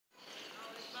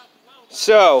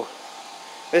So,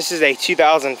 this is a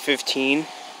 2015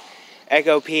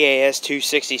 Echo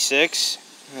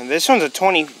PAS-266. And this one's a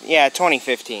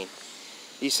 2015,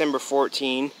 December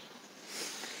 14.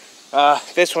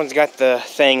 This one's got the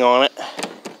thing on it.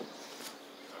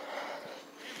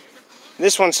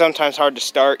 This one's sometimes hard to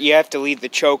start. You have to leave the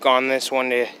choke on this one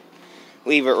to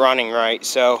leave it running right.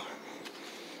 So,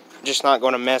 I'm just not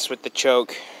going to mess with the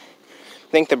choke.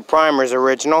 I think the primer's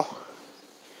original.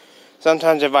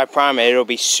 Sometimes if I prime it, it'll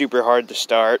be super hard to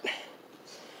start.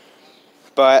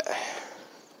 But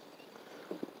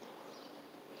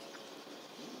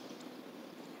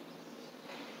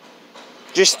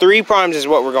just 3 primes is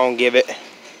what we're going to give it.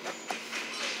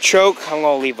 Choke, I'm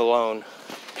going to leave alone.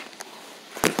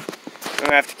 I'm going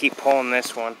to have to keep pulling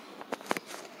this one.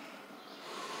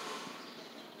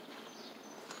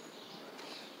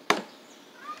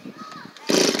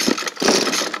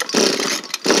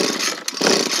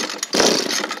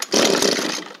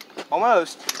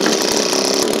 Almost.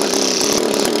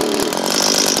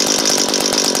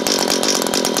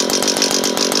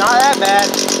 Not that bad.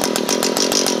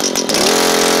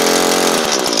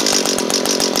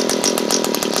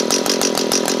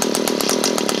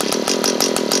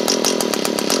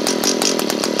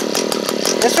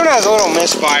 This one has a little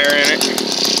misfire in it.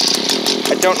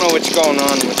 I don't know what's going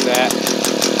on with that.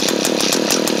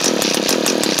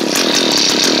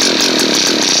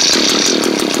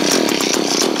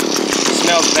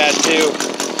 Smells bad too.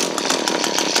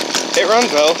 It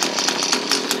runs though.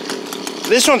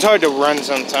 This one's hard to run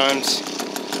sometimes.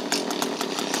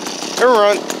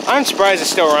 I'm surprised it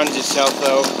still runs itself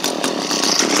though.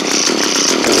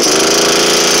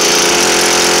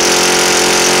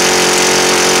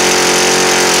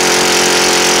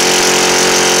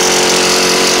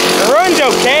 It runs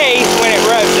okay when it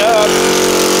revs up.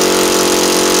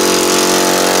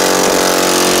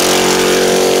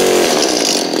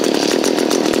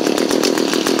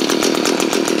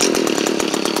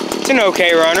 It's an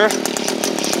okay runner.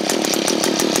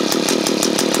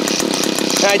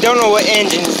 I don't know what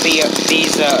engines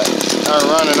these are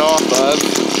running off of,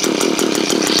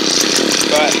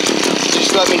 but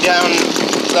just let me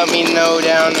know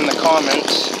down in the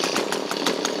comments.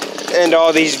 And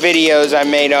all these videos I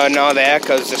made on all the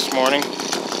Echoes this morning.